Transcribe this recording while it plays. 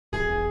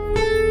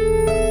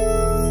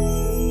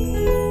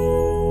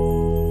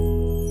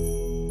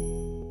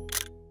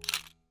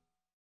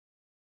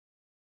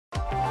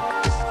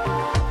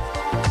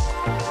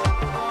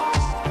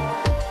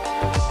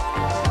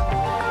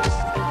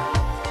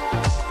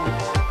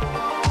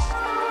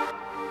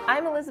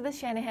Elizabeth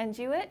Shanahan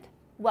Jewett.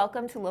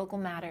 Welcome to Local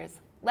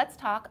Matters. Let's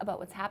talk about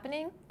what's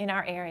happening in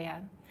our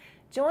area.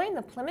 Join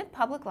the Plymouth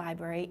Public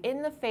Library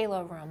in the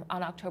Phalo Room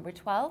on October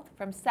 12th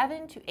from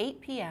 7 to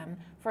 8 p.m.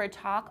 for a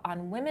talk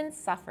on women's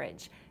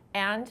suffrage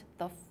and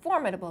the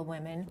formidable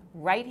women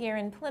right here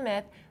in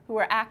Plymouth who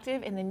are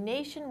active in the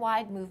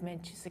nationwide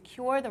movement to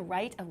secure the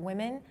right of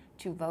women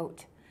to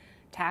vote.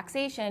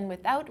 Taxation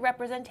Without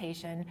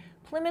Representation,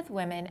 Plymouth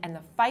Women and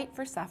the Fight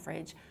for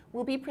Suffrage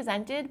will be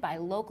presented by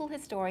local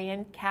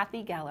historian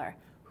Kathy Geller,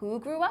 who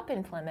grew up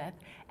in Plymouth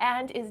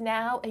and is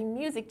now a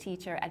music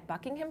teacher at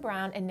Buckingham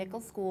Browne and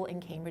Nichols School in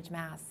Cambridge,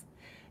 Mass.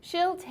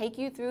 She'll take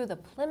you through the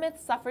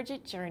Plymouth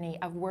suffragette journey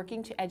of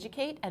working to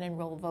educate and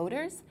enroll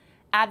voters,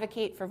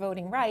 advocate for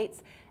voting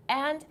rights,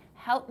 and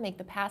help make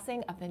the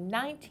passing of the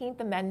 19th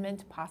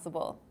Amendment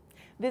possible.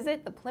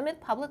 Visit the Plymouth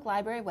Public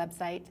Library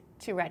website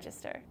to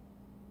register.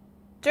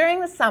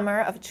 During the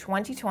summer of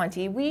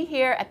 2020, we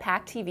here at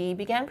PACTV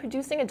began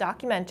producing a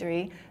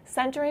documentary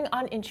centering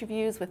on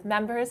interviews with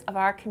members of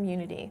our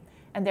community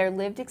and their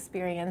lived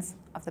experience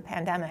of the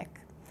pandemic.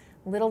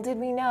 Little did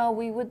we know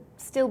we would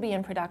still be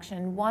in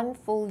production 1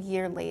 full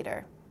year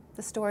later.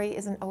 The story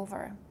isn't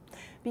over.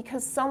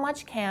 Because so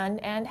much can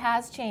and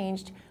has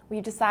changed,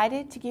 we've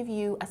decided to give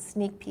you a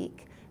sneak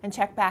peek and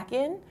check back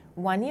in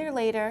 1 year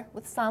later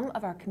with some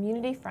of our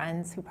community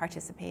friends who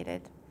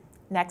participated.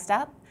 Next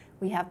up,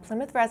 we have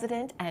Plymouth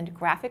resident and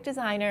graphic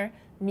designer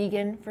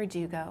Megan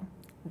Verdugo.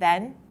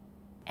 Then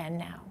and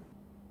now.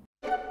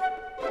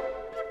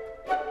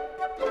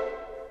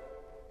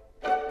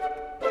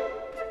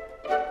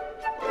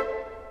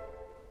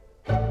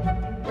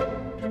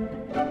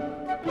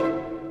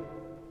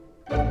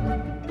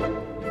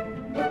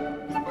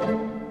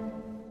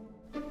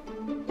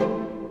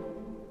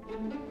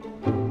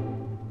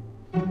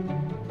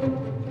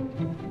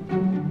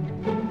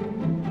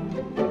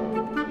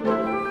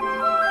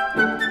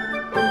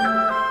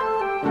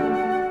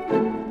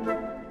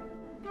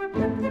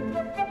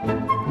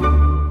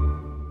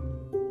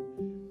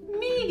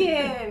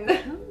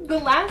 The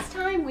last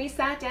time we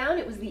sat down,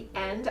 it was the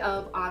end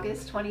of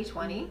August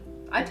 2020,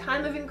 a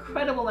time of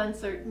incredible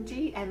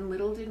uncertainty, and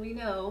little did we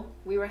know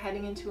we were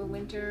heading into a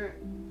winter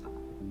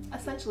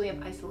essentially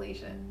of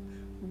isolation.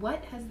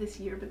 What has this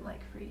year been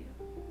like for you?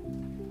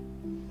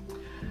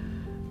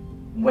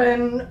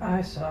 When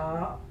I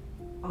saw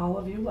all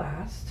of you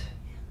last,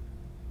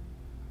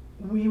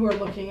 we were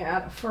looking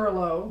at a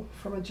furlough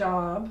from a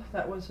job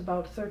that was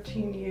about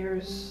 13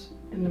 years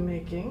in the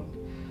making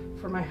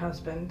for my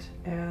husband,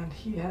 and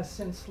he has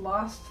since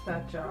lost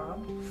that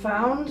job,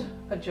 found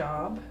a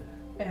job,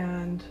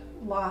 and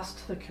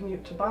lost the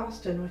commute to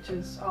Boston, which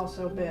has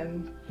also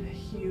been a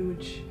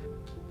huge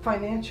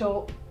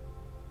financial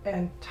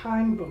and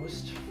time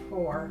boost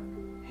for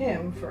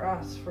him, for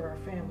us, for our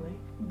family.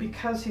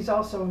 Because he's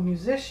also a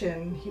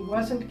musician, he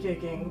wasn't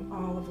gigging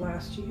all of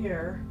last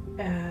year,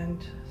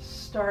 and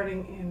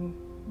starting in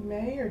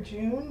May or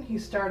June, he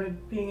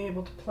started being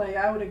able to play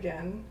out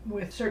again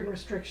with certain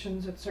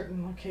restrictions at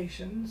certain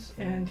locations,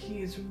 and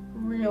he's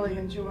really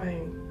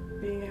enjoying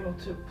being able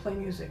to play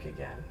music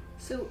again.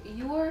 So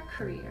your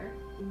career,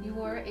 you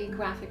were a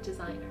graphic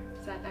designer,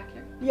 is that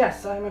accurate?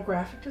 Yes, I'm a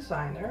graphic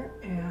designer,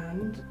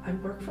 and I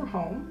work from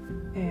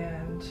home,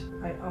 and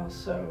I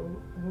also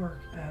work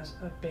as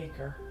a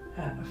baker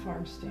at a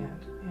farm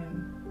stand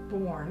in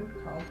Bowen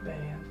called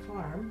Bowen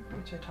Farm,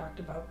 which I talked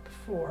about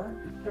before.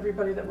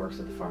 Everybody that works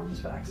at the farm is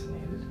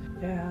vaccinated,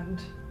 and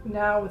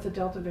now with the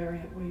Delta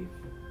variant we've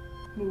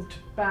moved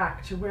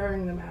back to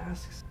wearing the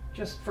masks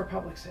just for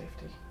public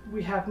safety.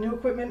 We have new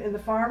equipment in the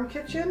farm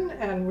kitchen,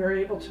 and we're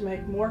able to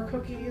make more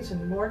cookies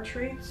and more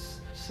treats.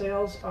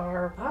 Sales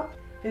are up.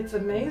 It's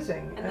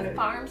amazing. And the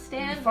farm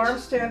stand? The farm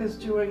stand is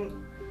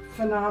doing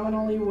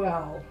phenomenally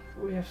well.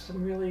 We have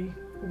some really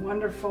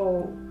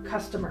wonderful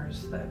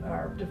customers that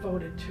are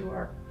devoted to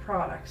our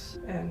products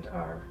and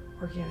our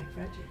organic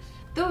veggies.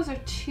 Those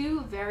are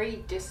two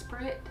very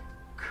disparate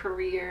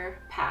career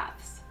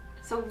paths.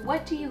 So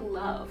what do you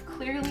love?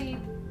 Clearly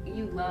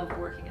you love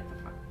working at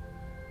the farm.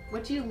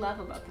 What do you love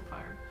about the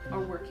farm or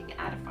working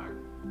at a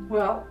farm?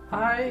 Well,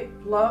 I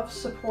love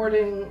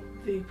supporting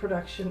the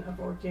production of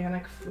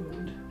organic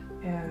food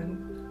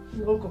and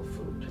local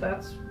food.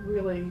 That's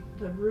really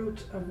the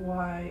root of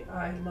why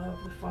I love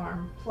the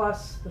farm.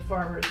 Plus, the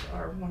farmers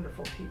are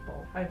wonderful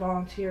people. I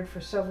volunteered for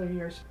several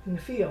years in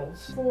the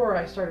fields before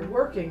I started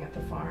working at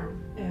the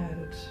farm,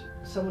 and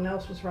someone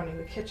else was running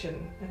the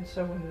kitchen, and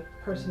so when the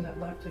person that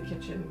left the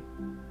kitchen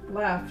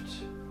left,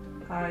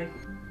 I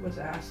was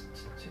asked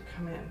to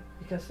come in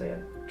because they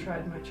had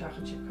tried my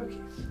chocolate chip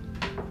cookies.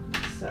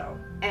 So.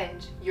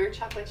 And your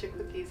chocolate chip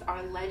cookies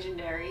are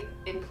legendary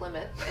in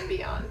Plymouth and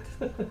beyond.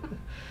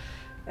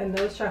 And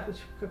those chocolate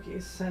chip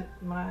cookies sent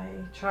my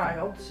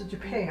child to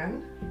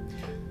Japan.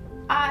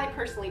 I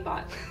personally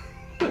bought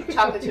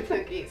chocolate chip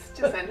cookies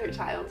to send her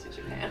child to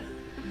Japan.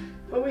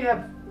 But we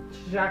have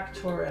Jacques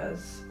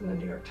Torres in the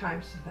New York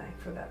Times to thank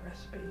for that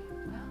recipe.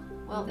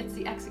 Well, it's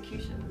the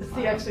execution. It's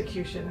the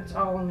execution. It's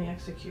all in the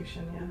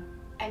execution,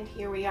 yeah. And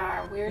here we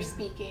are. We're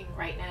speaking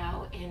right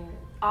now in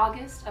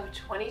August of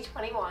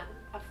 2021,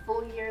 a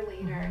full year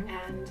later.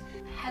 And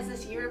has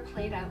this year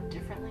played out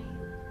differently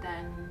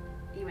than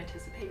you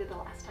anticipated the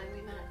last time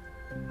we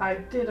met? I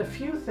did a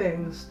few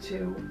things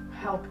to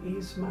help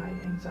ease my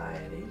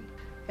anxiety.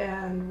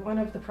 And one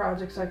of the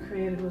projects I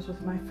created was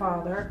with my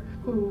father,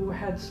 who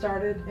had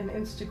started an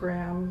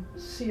Instagram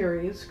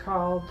series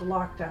called the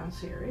Lockdown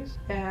Series.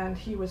 And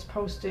he was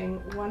posting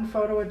one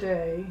photo a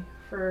day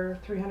for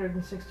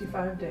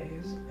 365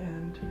 days.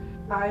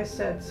 And I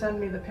said, send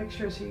me the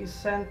pictures. He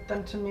sent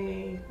them to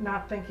me,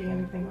 not thinking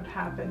anything would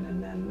happen.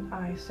 And then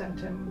I sent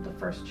him the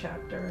first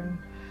chapter. And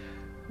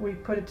we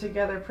put it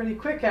together pretty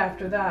quick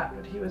after that,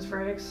 but he was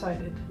very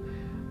excited.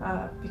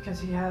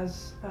 Because he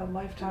has a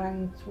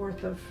lifetime's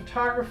worth of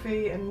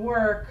photography and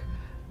work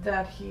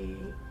that he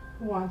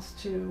wants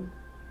to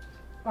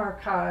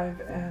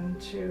archive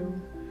and to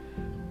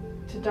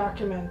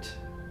document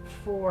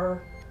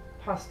for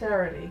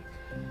posterity.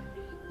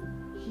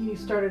 He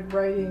started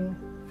writing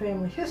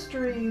family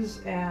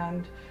histories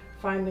and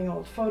finding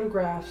old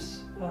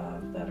photographs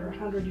that are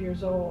 100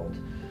 years old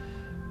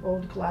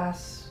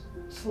glass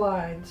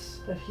slides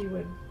that he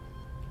would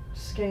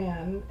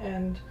scan,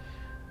 and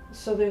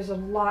so there's a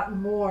lot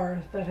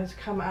more that has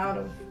come out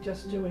of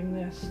just doing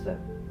this that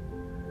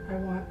I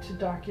want to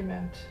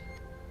document.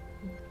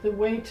 The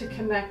way to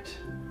connect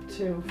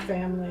to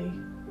family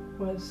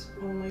was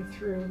only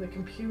through the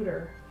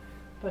computer,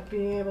 but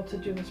being able to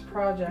do this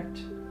project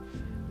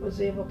was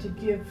able to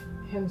give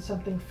him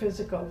something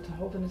physical to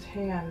hold in his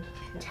hand.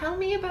 Tell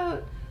me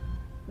about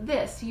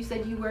this. You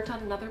said you worked on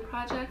another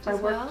project as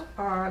well?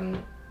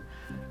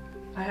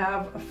 I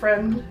have a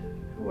friend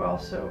who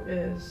also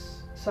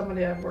is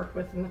somebody I've worked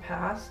with in the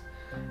past,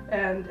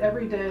 and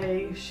every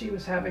day she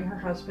was having her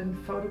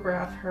husband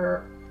photograph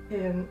her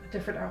in a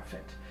different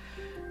outfit,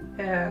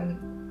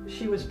 and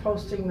she was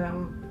posting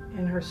them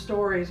in her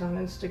stories on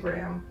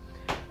Instagram,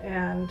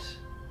 and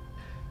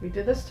we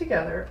did this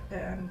together,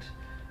 and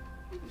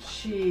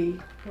she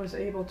was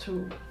able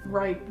to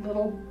write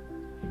little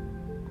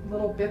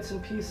bits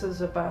and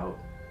pieces about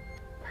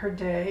her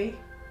day,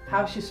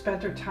 how she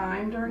spent her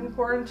time during the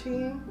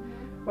quarantine,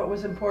 what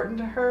was important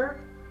to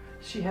her.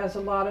 She has a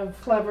lot of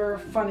clever,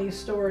 funny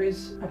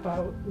stories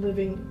about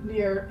living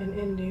near and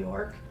in New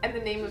York. And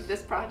the name of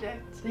this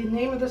project? The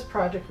name of this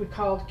project we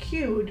called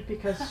Cued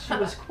because she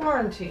was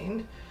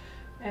quarantined,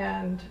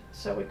 and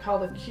so we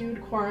called it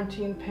Cued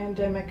Quarantine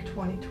Pandemic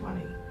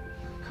 2020.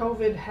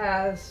 COVID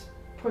has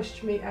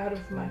pushed me out of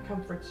my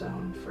comfort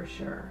zone for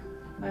sure,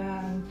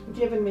 and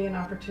given me an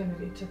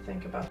opportunity to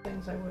think about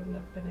things I wouldn't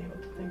have been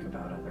able to think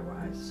about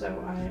otherwise.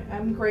 So I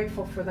am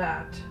grateful for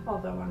that,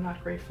 although I'm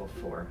not grateful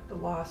for the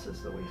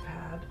losses that we've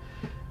had.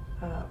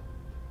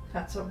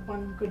 That's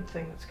one good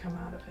thing that's come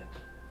out of it.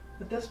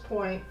 At this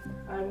point,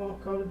 I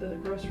won't go to the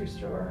grocery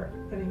store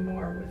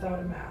anymore without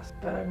a mask,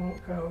 but I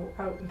won't go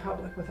out in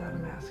public without a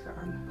mask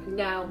on.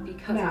 Now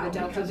because of the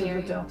Delta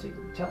variant. Of the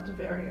Delta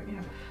variant,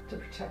 yeah, to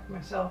protect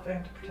myself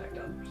and to protect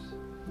others.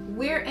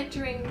 We're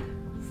entering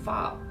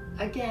fall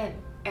again,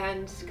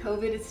 and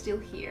COVID is still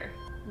here.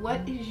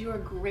 What is your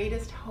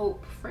greatest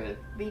hope for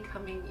the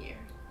coming year?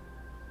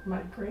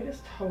 My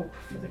greatest hope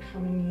for the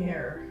coming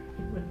year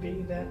would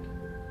be that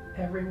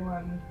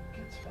everyone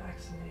gets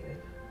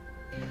vaccinated.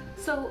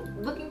 So,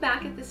 looking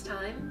back at this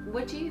time,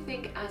 what do you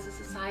think as a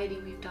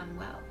society we've done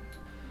well?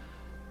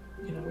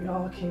 You know, we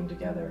all came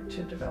together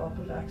to develop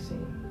a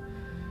vaccine.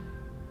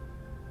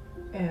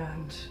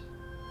 And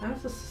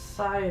as a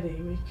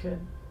society, we could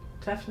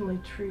definitely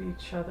treat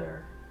each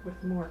other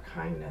with more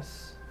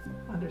kindness,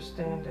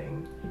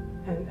 understanding,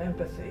 and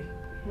empathy.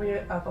 We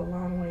have a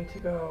long way to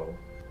go.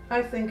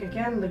 I think,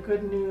 again, the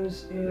good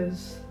news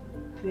is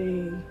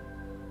the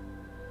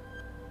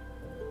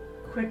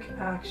quick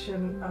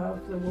action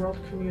of the world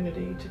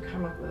community to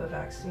come up with a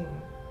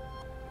vaccine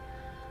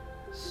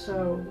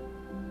so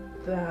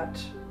that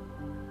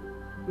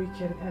we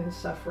can end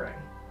suffering.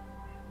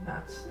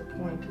 That's the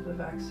point of the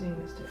vaccine,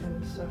 is to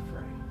end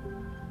suffering.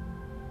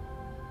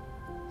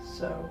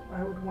 So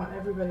I would want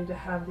everybody to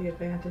have the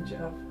advantage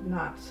of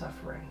not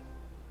suffering.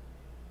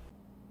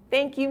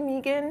 Thank you,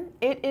 Megan.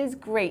 It is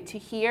great to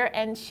hear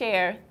and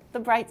share the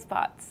bright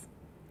spots.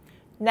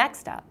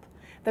 Next up,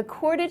 the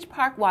Cordage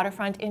Park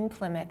Waterfront in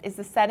Plymouth is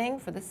the setting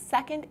for the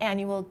second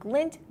annual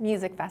Glint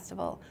Music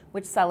Festival,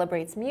 which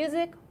celebrates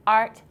music,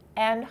 art,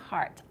 and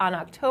heart on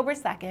October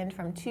 2nd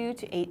from 2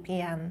 to 8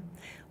 p.m.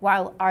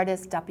 While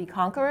artists Duppy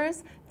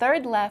Conquerors,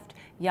 Third Left,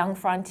 Young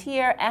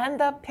Frontier, and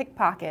the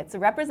Pickpockets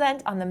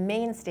represent on the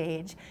main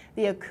stage,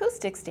 the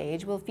acoustic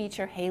stage will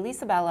feature Hayley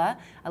Sabella,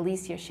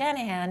 Alicia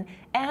Shanahan,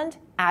 and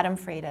Adam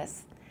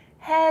Freitas.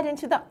 Head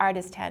into the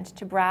artist tent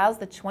to browse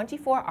the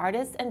 24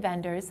 artists and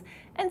vendors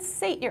and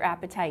sate your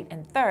appetite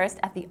and thirst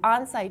at the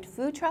on-site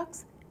food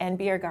trucks and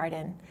beer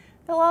garden.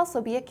 There'll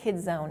also be a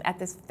kids zone at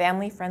this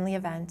family-friendly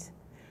event.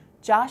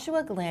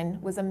 Joshua Glynn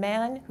was a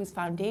man whose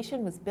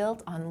foundation was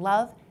built on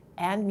love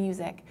and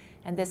music,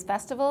 and this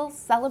festival,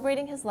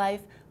 celebrating his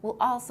life, will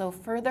also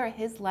further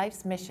his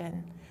life's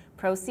mission,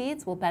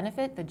 Proceeds will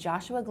benefit the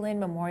Joshua Glynn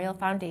Memorial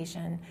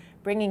Foundation,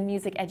 bringing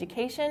music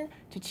education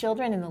to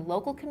children in the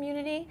local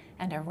community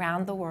and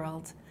around the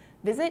world.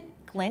 Visit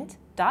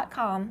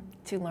glint.com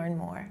to learn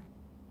more.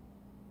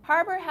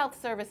 Harbor Health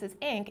Services,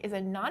 Inc. is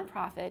a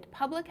nonprofit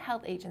public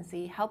health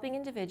agency helping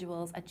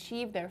individuals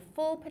achieve their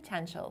full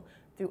potential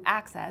through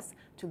access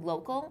to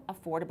local,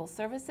 affordable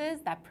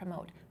services that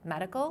promote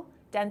medical,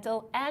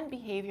 dental, and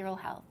behavioral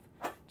health.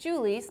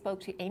 Julie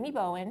spoke to Amy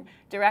Bowen,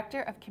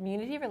 Director of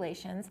Community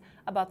Relations,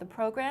 about the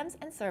programs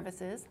and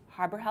services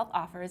Harbor Health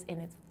offers in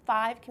its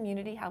 5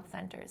 community health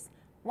centers,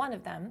 one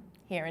of them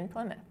here in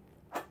Plymouth.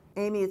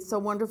 Amy, it's so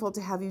wonderful to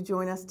have you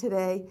join us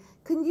today.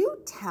 Can you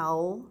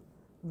tell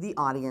the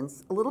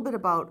audience a little bit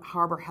about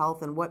Harbor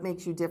Health and what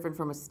makes you different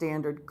from a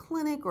standard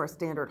clinic or a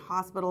standard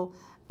hospital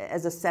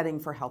as a setting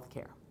for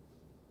healthcare?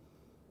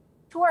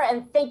 Sure,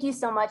 and thank you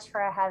so much for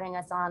having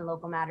us on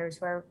Local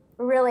Matters. We're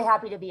really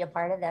happy to be a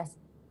part of this.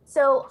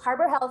 So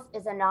Harbor Health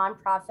is a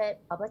nonprofit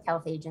public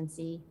health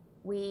agency.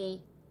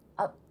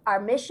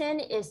 Our mission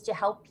is to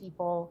help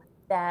people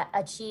that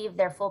achieve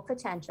their full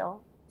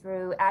potential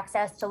through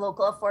access to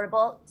local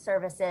affordable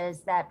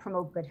services that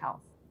promote good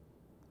health.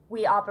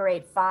 We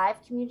operate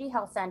 5 community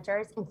health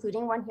centers,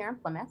 including one here in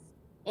Plymouth,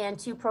 and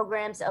 2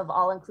 programs of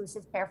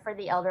all-inclusive care for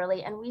the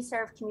elderly, and we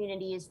serve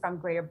communities from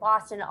Greater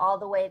Boston all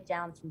the way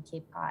down through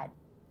Cape Cod.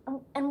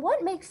 And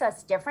what makes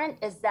us different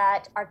is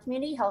that our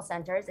community health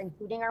centers,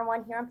 including our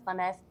one here in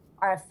Plymouth,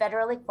 are a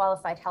federally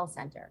qualified health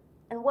center.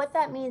 And what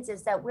that means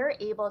is that we're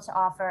able to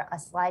offer a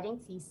sliding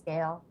fee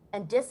scale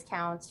and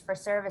discounts for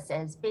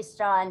services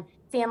based on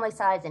family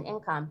size and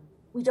income.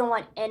 We don't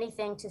want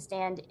anything to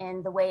stand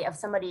in the way of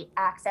somebody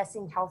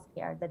accessing health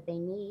care that they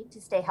need to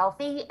stay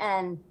healthy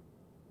and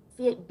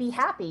be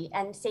happy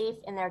and safe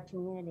in their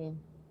community.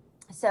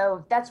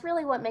 So that's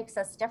really what makes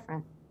us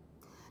different.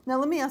 Now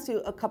let me ask you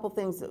a couple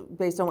things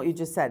based on what you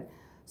just said.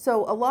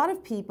 So a lot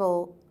of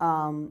people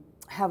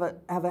have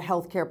a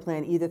health care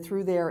plan either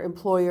through their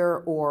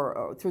employer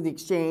or through the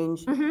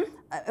exchange, and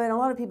a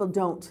lot of people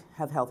don't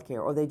have health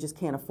care or they just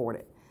can't afford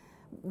it.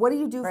 What do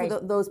you do for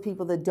those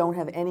people that don't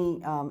have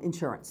any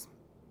insurance?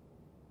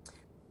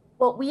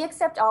 Well, we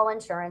accept all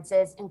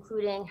insurances,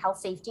 including Health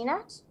Safety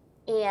Net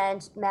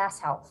and Mass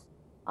Health.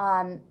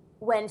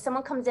 When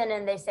someone comes in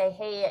and they say,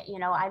 hey,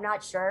 I'm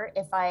not sure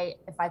if I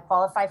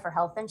qualify for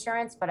health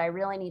insurance, but I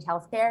really need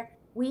health care,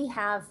 we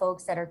have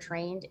folks that are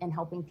trained in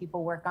helping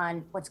people work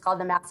on what's called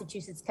the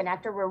Massachusetts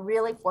Connector. We're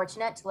really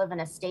fortunate to live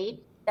in a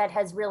state that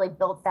has really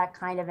built that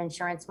kind of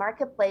insurance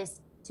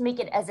marketplace to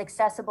make it as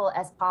accessible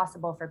as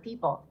possible for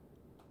people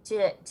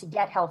to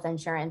get health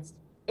insurance.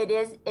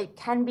 It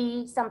can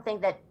be something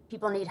that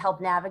people need help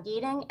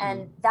navigating,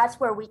 and that's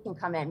where we can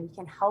come in. We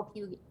can help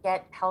you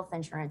get health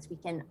insurance. We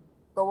can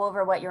go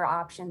over what your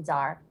options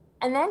are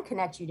and then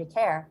connect you to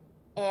care.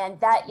 And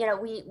that,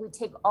 we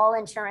take all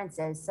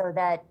insurances so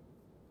that,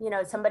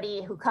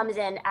 somebody who comes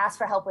in, asks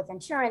for help with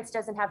insurance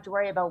doesn't have to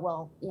worry about,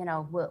 well,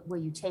 will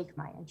you take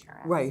my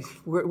insurance? Right.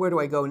 Where do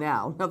I go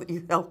now that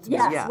you helped me?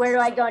 Yes. Where do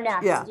I go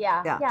next?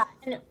 Yeah.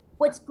 And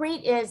what's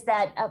great is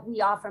that we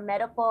offer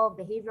medical,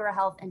 behavioral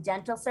health, and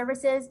dental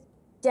services.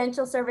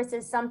 Dental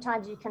services,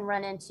 sometimes you can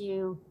run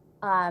into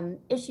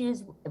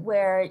issues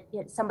where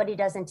somebody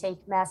doesn't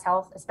take Mass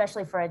Health,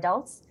 especially for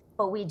adults,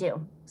 but we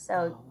do.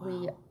 So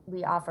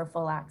we offer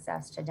full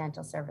access to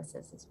dental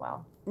services as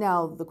well.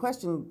 Now, the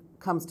question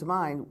comes to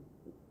mind,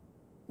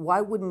 why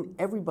wouldn't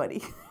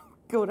everybody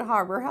go to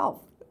Harbor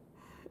Health?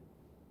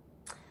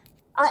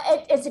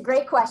 It's a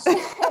great question.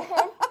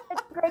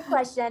 It's a great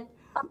question.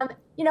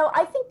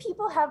 I think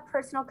people have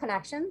personal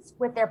connections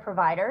with their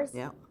providers.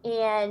 Yeah.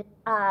 And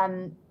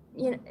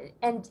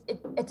and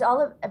it's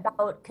all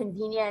about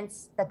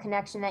convenience, the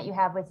connection that you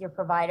have with your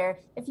provider.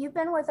 If you've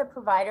been with a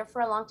provider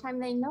for a long time,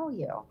 they know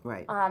you.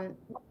 Right. One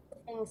of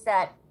the things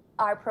that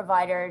our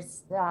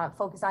providers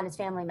focus on is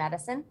family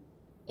medicine.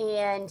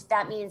 And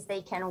that means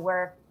they can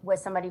work with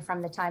somebody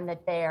from the time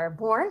that they're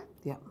born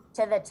to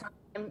the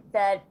time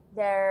that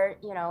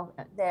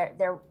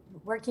they're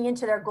working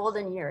into their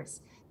golden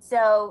years.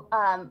 So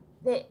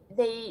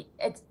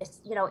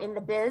it's in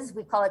the biz,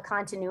 we call it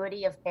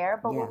continuity of care,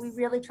 but what we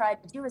really try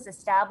to do is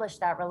establish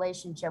that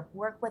relationship,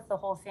 work with the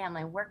whole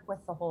family, work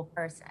with the whole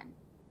person.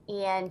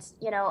 And,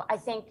 I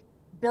think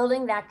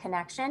building that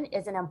connection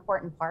is an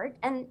important part.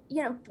 And,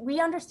 we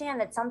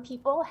understand that some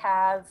people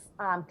have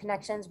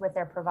connections with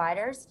their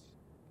providers.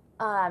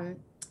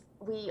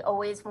 We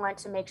always want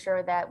to make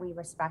sure that we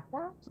respect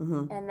that.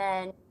 And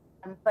then,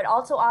 but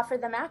also offer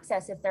them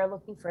access if they're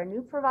looking for a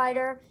new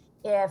provider,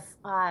 if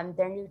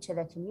they're new to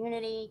the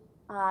community,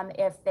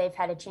 if they've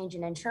had a change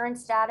in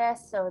insurance status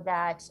so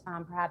that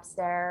perhaps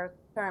their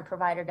current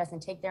provider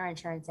doesn't take their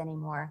insurance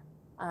anymore.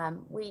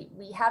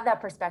 We have that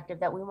perspective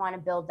that we want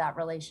to build that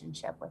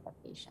relationship with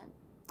a patient.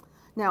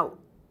 Now,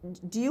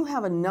 do you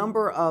have a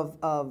number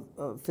of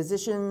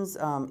physicians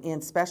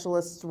and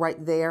specialists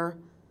right there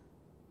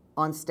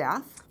on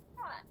staff?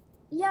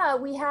 Yeah,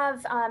 we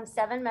have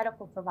 7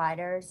 medical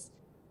providers.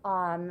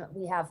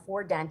 We have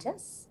 4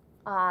 dentists.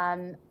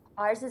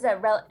 Ours is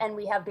and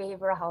we have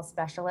behavioral health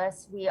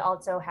specialists. We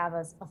also have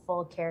a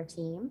full care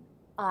team.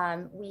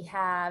 We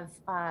have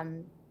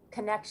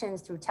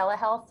connections through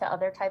telehealth to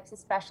other types of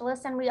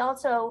specialists. And we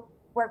also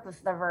work with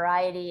a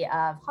variety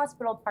of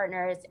hospital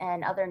partners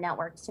and other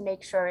networks to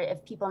make sure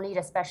if people need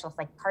a specialist,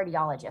 like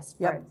cardiologists,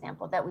 for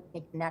example, that we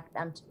can connect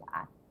them to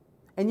that.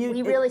 And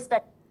we really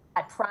specialize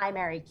at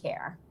primary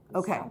care.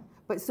 Okay,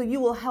 so you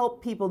will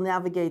help people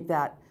navigate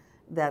that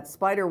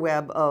spider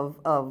web of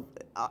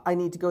I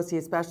need to go see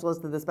a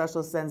specialist, and the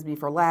specialist sends me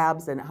for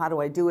labs, and how do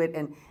I do it?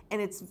 And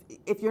it's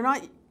if you're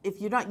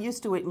not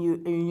used to it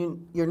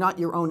and you're not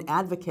your own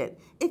advocate,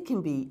 it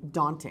can be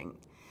daunting.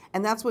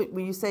 And that's what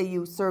when you say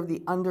you serve the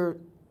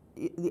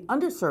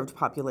underserved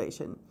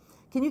population.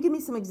 Can you give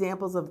me some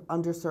examples of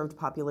underserved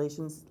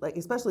populations, like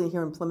especially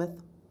here in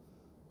Plymouth?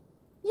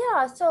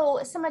 Yeah, so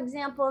some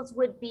examples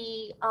would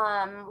be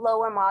low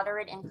or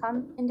moderate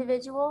income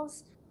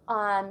individuals,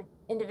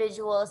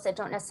 individuals that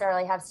don't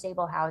necessarily have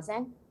stable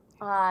housing,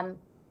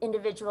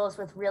 individuals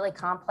with really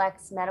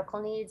complex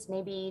medical needs.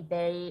 Maybe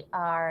they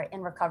are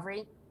in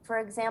recovery, for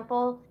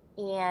example,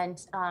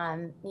 and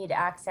need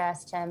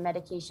access to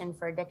medication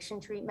for addiction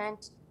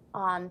treatment.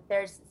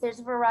 There's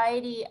a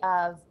variety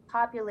of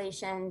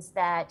populations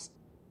that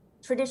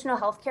traditional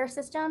healthcare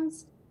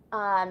systems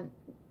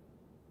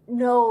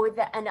know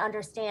that and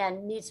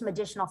understand need some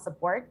additional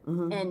support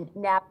in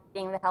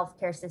navigating the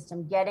healthcare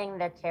system, getting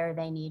the care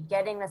they need,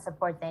 getting the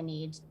support they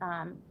need,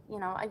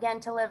 again,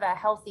 to live a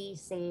healthy,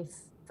 safe,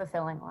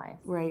 fulfilling life.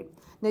 Right.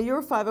 Now you're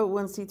a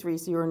 501c3,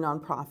 so you're a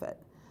nonprofit.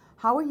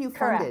 How are you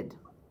funded?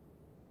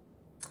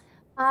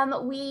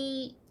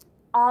 We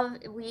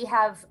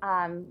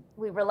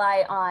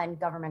rely on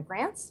government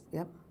grants.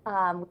 Yep.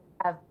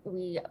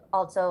 We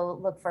also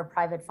look for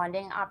private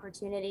funding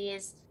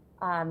opportunities.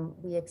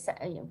 We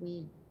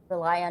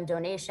rely on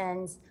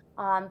donations,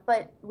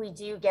 but we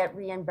do get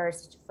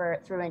reimbursed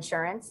through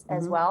insurance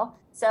as well.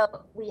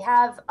 So we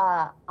have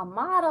a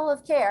model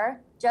of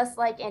care, just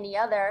like any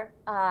other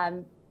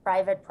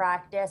private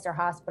practice or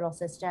hospital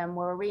system,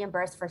 where we're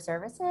reimbursed for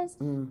services.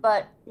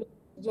 But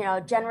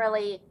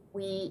generally,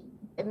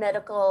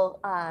 medical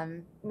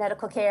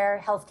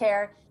care,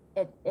 healthcare,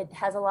 it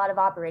has a lot of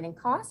operating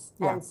costs.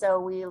 Yeah. And so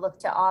we look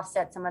to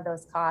offset some of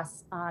those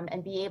costs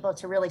and be able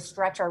to really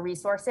stretch our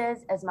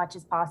resources as much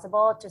as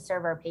possible to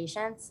serve our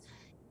patients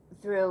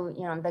through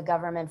the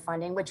government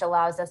funding, which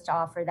allows us to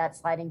offer that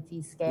sliding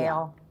fee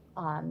scale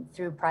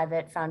through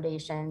private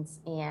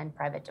foundations and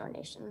private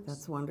donations.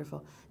 That's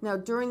wonderful. Now,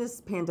 during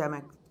this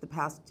pandemic, the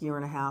past year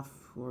and a half,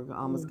 we're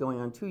almost going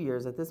on 2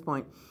 years at this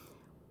point,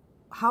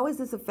 how has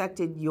this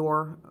affected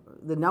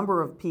the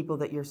number of people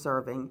that you're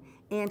serving?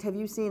 And have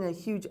you seen a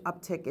huge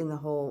uptick in the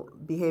whole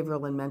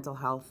behavioral and mental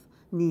health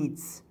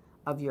needs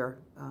of your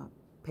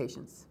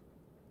patients?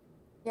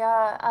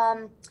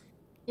 Yeah,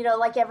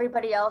 like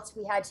everybody else,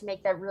 we had to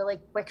make that really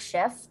quick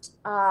shift,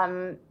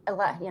 in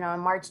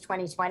March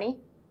 2020,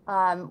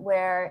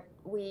 where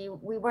we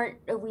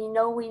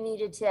know we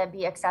needed to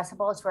be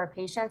accessible to our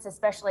patients,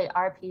 especially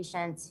our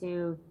patients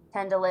who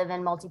tend to live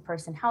in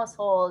multi-person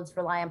households,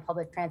 rely on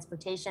public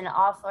transportation.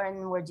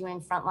 Often we're doing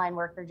frontline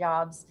worker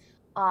jobs.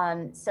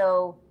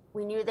 So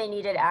we knew they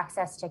needed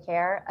access to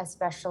care,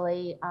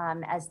 especially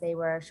as they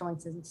were showing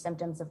some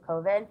symptoms of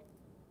COVID.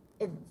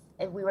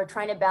 We were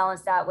trying to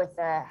balance that with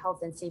the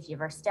health and safety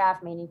of our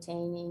staff,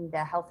 maintaining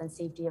the health and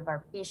safety of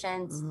our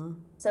patients.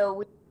 So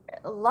we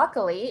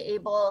luckily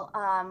able,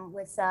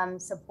 with some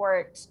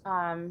support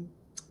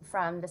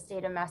from the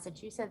state of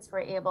Massachusetts, we're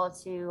able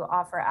to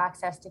offer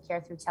access to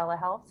care through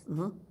telehealth.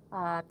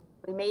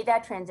 We made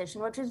that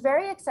transition, which was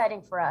very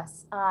exciting for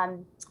us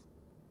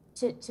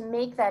to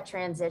make that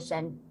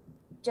transition,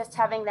 just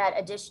having that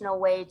additional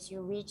way to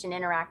reach and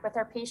interact with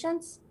our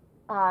patients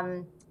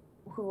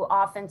who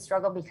often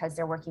struggle because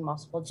they're working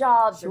multiple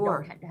jobs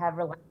or don't have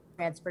reliable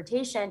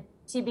transportation,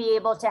 to be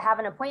able to have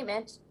an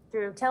appointment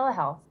through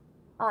telehealth.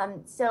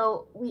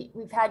 So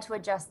we've had to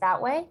adjust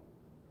that way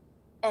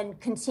and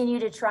continue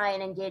to try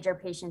and engage our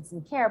patients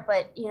in care.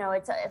 But,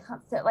 it's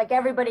like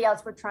everybody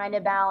else, we're trying to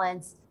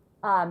balance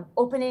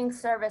opening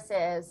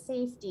services,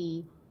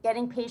 safety,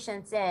 getting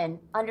patients in,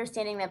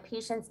 understanding that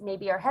patients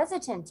maybe are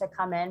hesitant to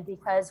come in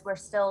because we're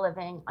still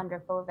living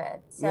under COVID.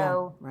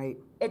 So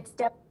it's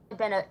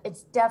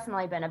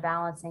definitely been a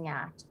balancing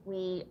act.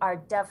 We are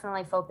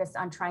definitely focused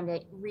on trying to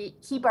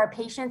keep our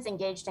patients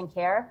engaged in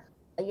care.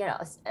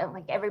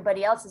 Like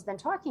everybody else has been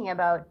talking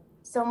about,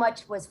 so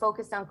much was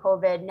focused on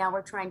COVID. Now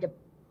we're trying to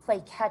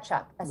play catch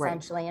up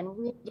essentially and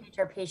re-engage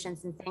our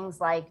patients in things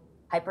like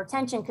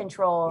hypertension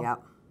control,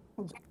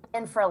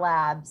 in for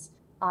labs,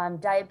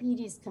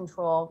 diabetes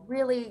control,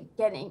 really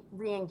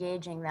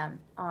re-engaging them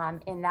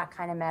in that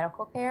kind of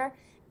medical care.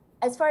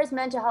 As far as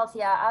mental health,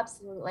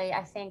 absolutely.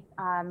 I think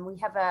we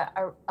have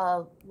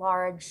a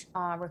large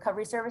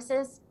recovery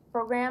services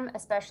program,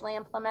 especially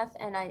in Plymouth,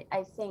 and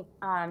I think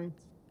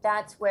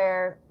that's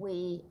where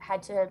we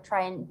had to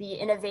try and be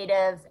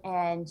innovative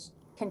and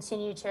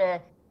continue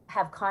to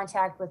have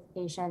contact with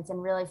patients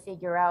and really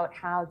figure out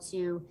how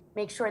to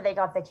make sure they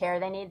got the care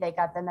they need, they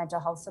got the mental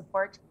health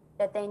support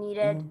that they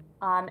needed.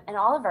 And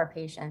all of our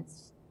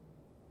patients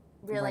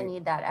really Right.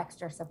 need that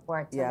extra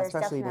support. So Yeah, there's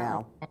especially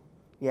definitely now.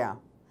 Yeah.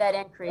 that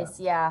increase.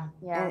 Yeah.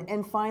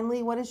 And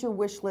finally, what is your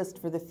wish list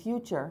for the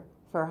future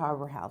for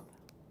Harbor Health?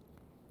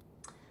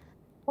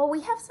 Well,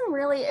 we have some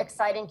really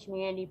exciting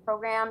community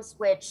programs,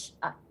 which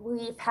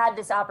we've had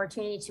this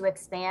opportunity to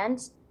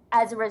expand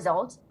as a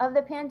result of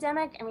the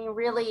pandemic. I mean,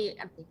 really,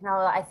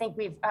 I think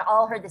we've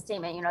all heard the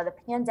statement, the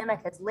pandemic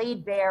has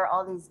laid bare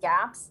all these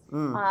gaps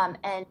and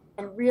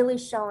really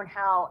shown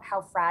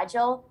how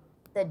fragile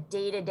the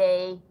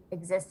day-to-day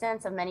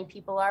existence of many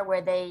people are,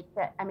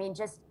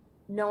 just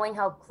knowing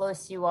how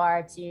close you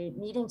are to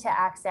needing to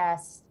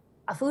access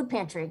a food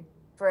pantry,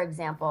 for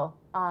example.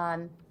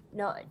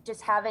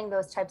 Just having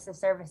those types of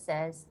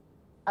services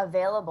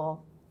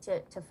available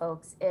to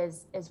folks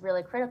is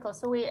really critical.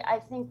 So I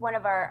think one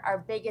of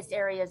our biggest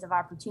areas of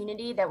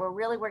opportunity that we're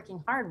really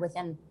working hard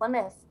within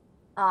Plymouth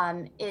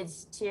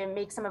is to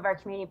make some of our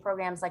community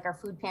programs like our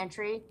food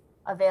pantry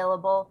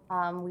available.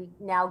 We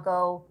now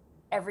go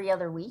every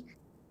other week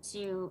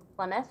to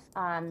Plymouth.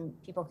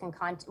 People can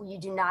you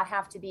do not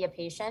have to be a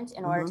patient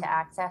in order to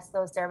access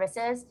those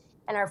services.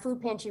 And our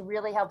food pantry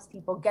really helps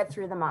people get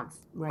through the month.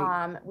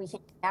 Right. We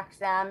can connect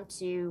them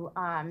to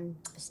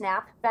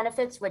SNAP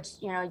benefits, which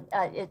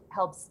it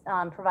helps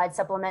provide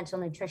supplemental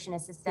nutrition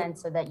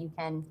assistance so that you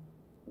can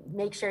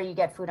make sure you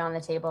get food on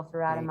the table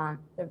throughout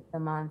the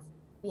month.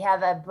 We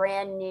have a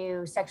brand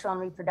new sexual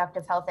and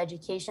reproductive health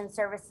education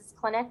services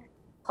clinic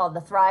called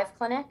the Thrive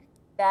Clinic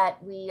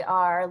that we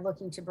are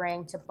looking to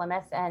bring to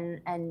Plymouth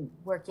and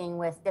working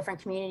with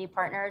different community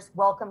partners,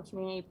 welcome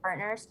community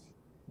partners.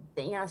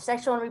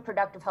 Sexual and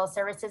reproductive health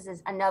services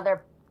is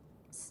another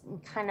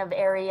kind of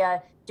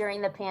area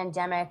during the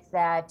pandemic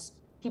that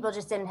people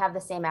just didn't have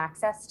the same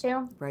access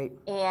to. Right.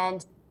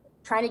 And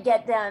trying to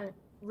get them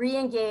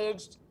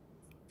re-engaged,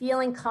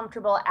 feeling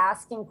comfortable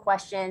asking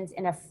questions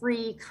in a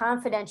free,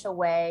 confidential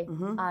way,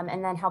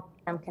 and then help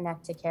them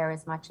connect to care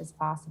as much as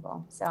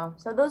possible. So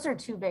those are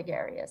two big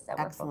areas that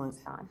we're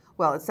focused on.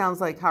 Well, it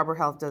sounds like Harbor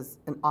Health does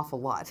an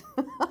awful lot.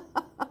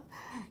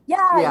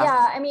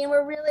 Yeah. I mean,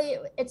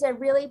 it's a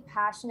really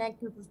passionate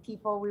group of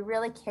people. We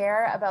really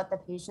care about the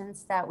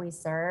patients that we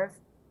serve.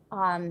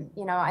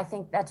 I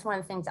think that's one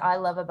of the things I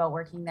love about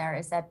working there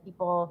is that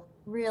people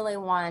really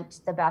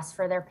want the best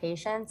for their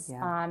patients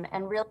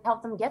and really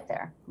help them get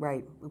there.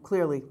 Right.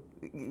 Clearly,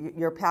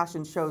 your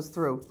passion shows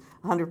through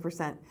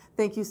 100%.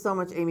 Thank you so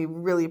much, Amy.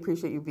 We really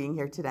appreciate you being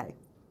here today.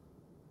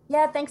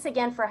 Yeah, thanks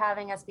again for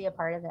having us be a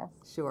part of this.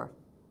 Sure.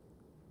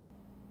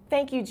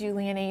 Thank you,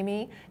 Julie and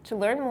Amy. To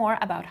learn more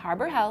about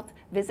Harbor Health,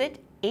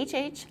 visit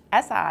hhsi.us.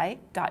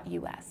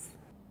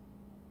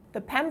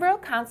 The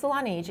Pembroke Council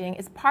on Aging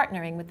is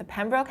partnering with the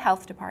Pembroke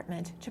Health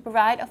Department to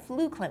provide a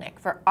flu clinic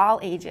for all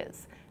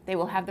ages. They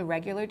will have the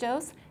regular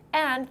dose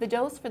and the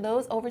dose for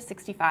those over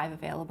 65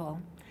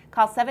 available.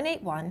 Call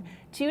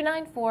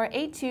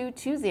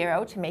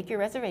 781-294-8220 to make your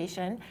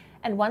reservation,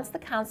 and once the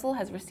council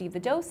has received the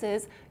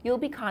doses, you'll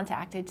be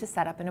contacted to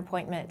set up an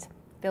appointment.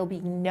 There'll be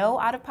no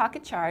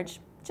out-of-pocket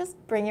charge. Just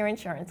bring your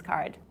insurance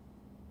card.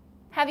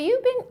 Have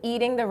you been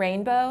eating the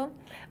rainbow?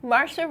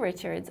 Marcia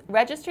Richards,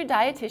 registered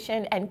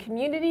dietitian and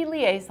community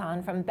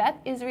liaison from Beth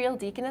Israel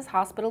Deaconess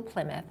Hospital,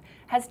 Plymouth,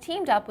 has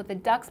teamed up with the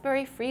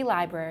Duxbury Free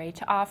Library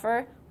to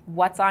offer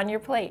What's on Your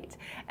Plate,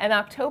 an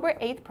October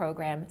 8th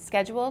program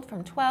scheduled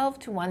from 12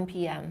 to 1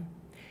 p.m.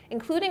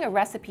 Including a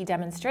recipe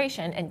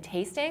demonstration and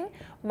tasting,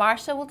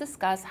 Marcia will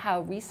discuss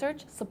how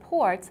research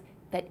supports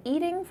that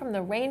eating from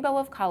the rainbow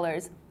of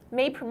colors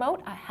may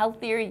promote a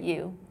healthier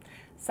you.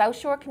 South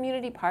Shore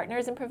Community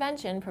Partners in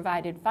Prevention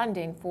provided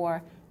funding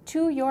for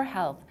To Your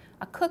Health,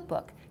 a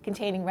cookbook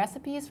containing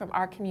recipes from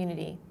our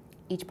community.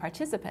 Each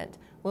participant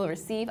will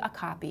receive a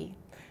copy.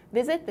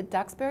 Visit the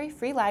Duxbury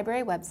Free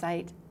Library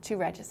website to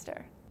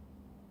register.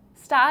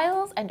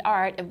 Styles and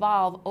art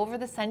evolve over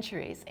the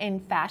centuries in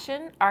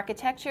fashion,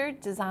 architecture,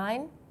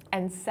 design,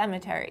 and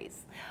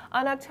cemeteries.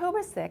 On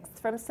October 6th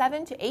from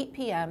 7 to 8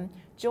 p.m.,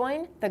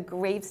 join the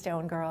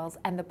Gravestone Girls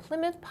and the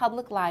Plymouth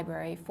Public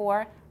Library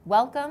for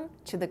Welcome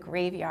to the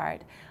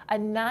Graveyard, a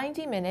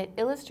 90-minute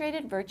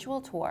illustrated virtual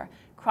tour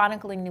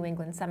chronicling New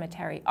England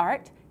cemetery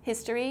art,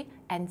 history,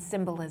 and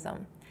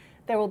symbolism.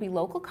 There will be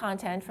local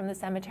content from the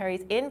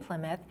cemeteries in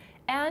Plymouth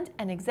and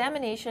an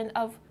examination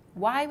of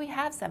why we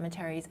have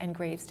cemeteries and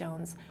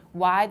gravestones,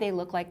 why they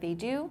look like they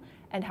do,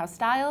 and how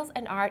styles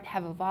and art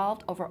have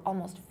evolved over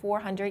almost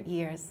 400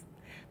 years.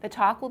 The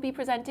talk will be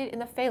presented in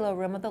the Phalo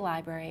room of the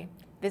library.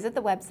 Visit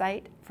the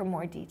website for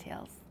more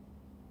details.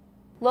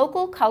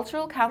 Local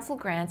Cultural Council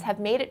grants have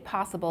made it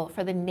possible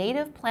for the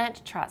Native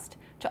Plant Trust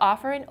to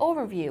offer an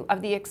overview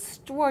of the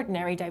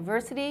extraordinary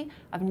diversity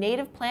of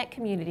native plant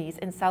communities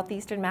in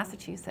southeastern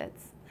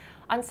Massachusetts.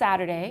 On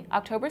Saturday,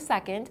 October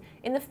 2nd,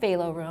 in the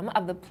Phalo room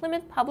of the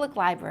Plymouth Public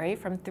Library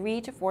from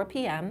 3 to 4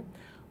 p.m.,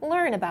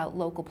 learn about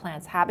local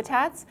plants'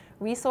 habitats,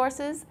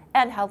 resources,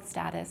 and health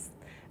status.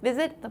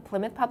 Visit the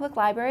Plymouth Public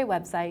Library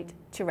website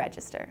to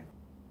register.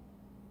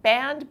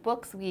 Banned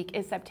Books Week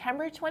is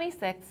September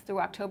 26th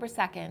through October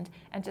 2nd,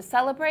 and to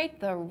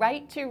celebrate the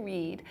right to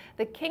read,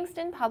 the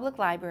Kingston Public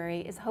Library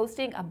is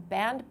hosting a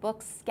banned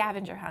books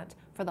scavenger hunt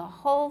for the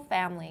whole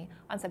family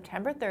on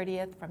September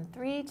 30th from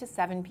 3 to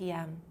 7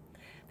 p.m.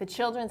 The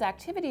Children's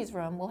Activities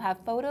Room will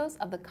have photos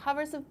of the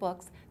covers of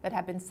books that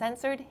have been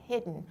censored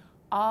hidden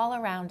all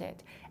around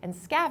it, and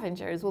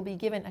scavengers will be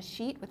given a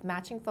sheet with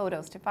matching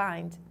photos to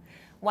find.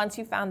 Once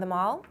you've found them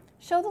all,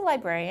 show the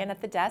librarian at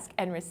the desk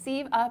and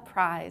receive a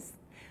prize.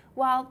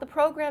 While the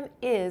program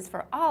is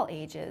for all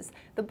ages,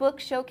 the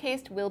books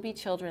showcased will be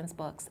children's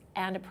books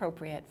and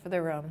appropriate for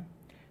the room.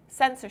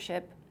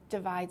 Censorship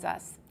divides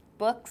us.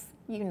 Books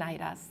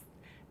unite us.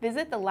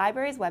 Visit the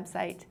library's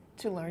website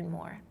to learn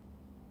more.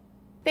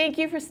 Thank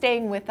you for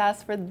staying with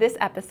us for this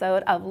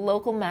episode of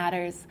Local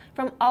Matters.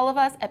 From all of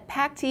us at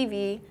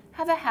PACTV,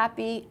 have a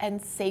happy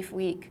and safe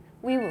week.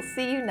 We will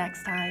see you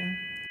next time.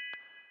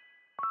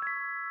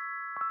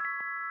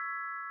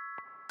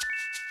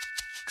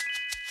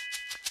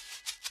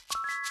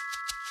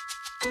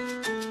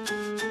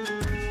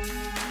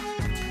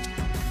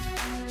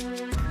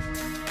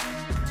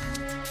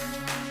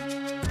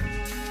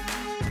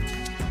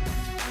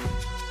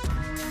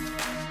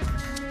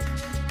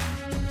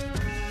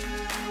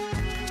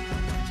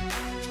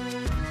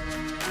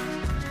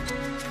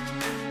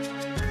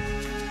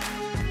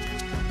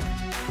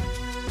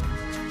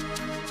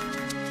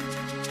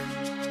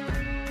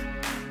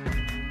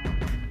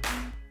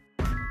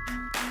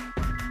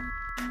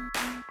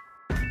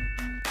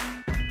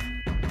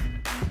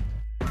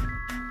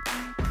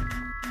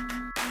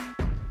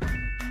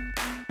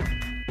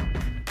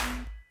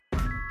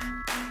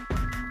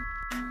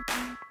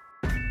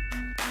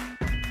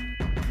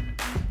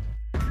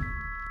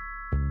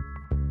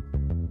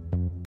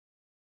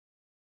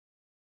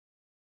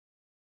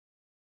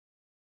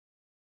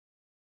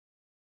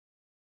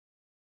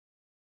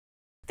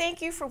 Thank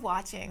you for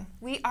watching.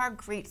 We are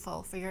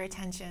grateful for your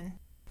attention.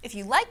 If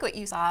you like what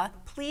you saw,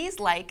 please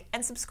like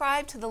and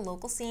subscribe to the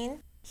local scene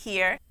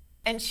here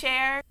and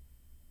share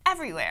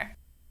everywhere.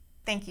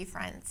 Thank you,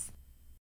 friends.